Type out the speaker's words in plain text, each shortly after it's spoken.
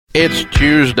It's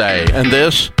Tuesday, and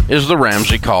this is the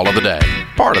Ramsey Call of the Day,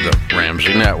 part of the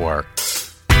Ramsey Network.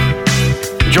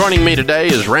 Joining me today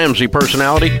is Ramsey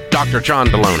personality, Dr. John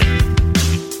Deloney.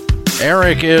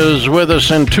 Eric is with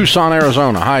us in Tucson,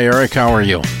 Arizona. Hi, Eric. How are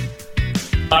you?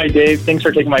 Hi, Dave. Thanks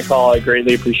for taking my call. I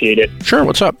greatly appreciate it. Sure.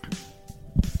 What's up?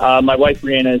 My wife,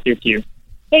 Brianna, is here too.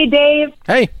 Hey, Dave.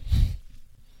 Hey.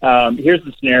 Here's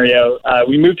the scenario.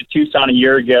 We moved to Tucson a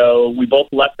year ago. We both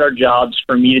left our jobs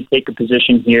for me to take a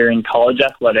position here in college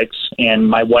athletics, and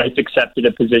my wife accepted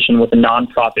a position with a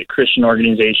nonprofit Christian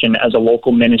organization as a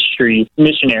local missionary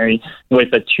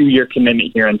with a 2-year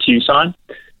commitment here in Tucson.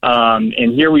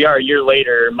 And here we are a year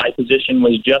later. My position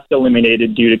was just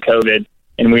eliminated due to COVID,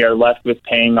 and we are left with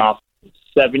paying off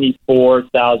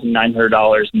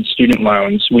 $74,900 in student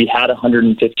loans. We had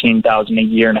 $115,000 a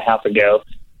year and a half ago.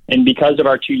 And because of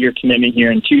our 2-year commitment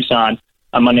here in Tucson,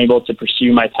 I'm unable to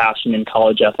pursue my passion in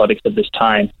college athletics at this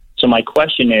time. So my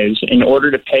question is, in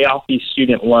order to pay off these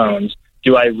student loans,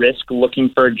 do I risk looking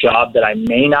for a job that I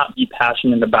may not be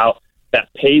passionate about that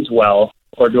pays well,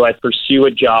 or do I pursue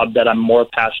a job that I'm more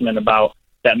passionate about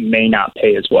that may not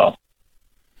pay as well?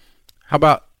 How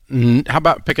about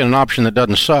picking an option that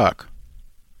doesn't suck?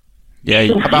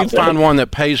 Yeah. How about find one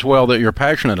that pays well that you're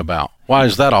passionate about? Why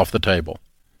is that off the table?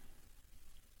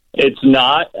 It's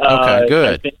not. Okay,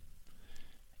 good.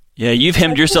 Yeah, you've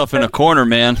hemmed yourself in a corner,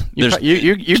 man.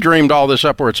 You dreamed all this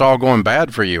up where it's all going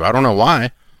bad for you. I don't know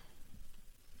why.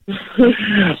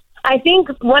 I think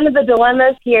one of the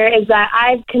dilemmas here is that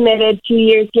I've committed 2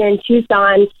 years here in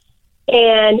Tucson,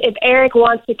 and if Eric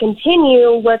wants to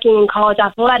continue working in college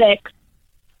athletics,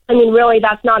 I mean, really,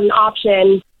 that's not an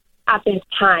option at this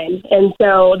time. And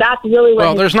so that's really what...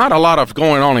 Well, there's not a lot of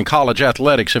going on in college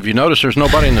athletics. Have you noticed there's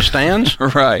nobody in the stands?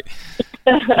 Right.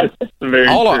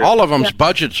 All of them's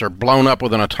budgets are blown up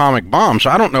with an atomic bomb. So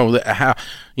I don't know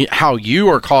how you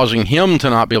are causing him to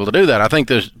not be able to do that. I think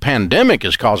this pandemic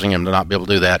is causing him to not be able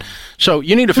to do that. So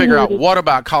you need to figure out what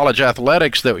about college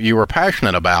athletics that you were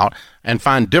passionate about and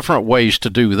find different ways to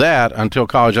do that until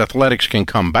college athletics can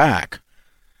come back.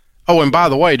 Oh, and by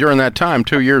the way, during that time,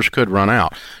 2 years could run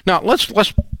out. Now, let's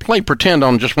play pretend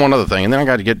on just one other thing, and then I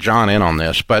got to get John in on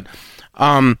this. But,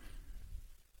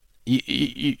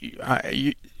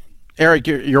 Eric,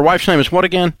 your wife's name is what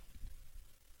again?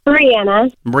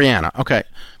 Brianna. Brianna. Okay.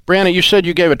 Brianna, you said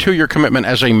you gave a 2-year commitment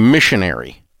as a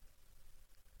missionary.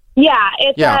 Yeah.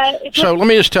 So let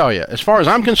me just tell you, as far as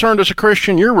I'm concerned as a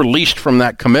Christian, you're released from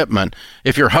that commitment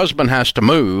if your husband has to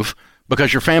move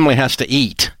because your family has to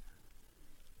eat.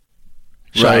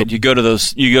 So, right. You go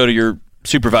to your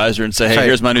supervisor and say, hey,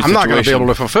 here's my new situation. I'm not going to be able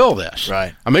to fulfill this.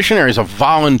 Right. A missionary is a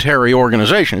voluntary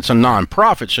organization. It's a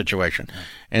nonprofit situation.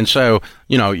 And so,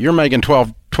 you're making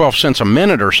 12 cents a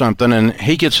minute or something, and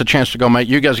he gets a chance to go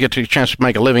you guys get a chance to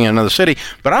make a living in another city.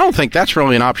 But I don't think that's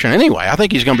really an option anyway. I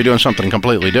think he's going to be doing something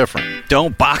completely different.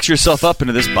 Don't box yourself up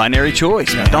into this binary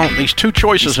choice, man. These two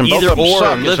choices and both of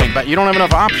them suck. You don't have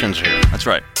enough options here. That's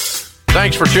right.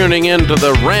 Thanks for tuning in to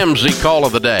the Ramsey Call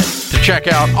of the Day. To check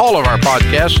out all of our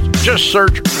podcasts, just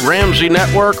search Ramsey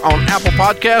Network on Apple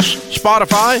Podcasts,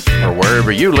 Spotify, or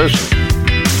wherever you listen.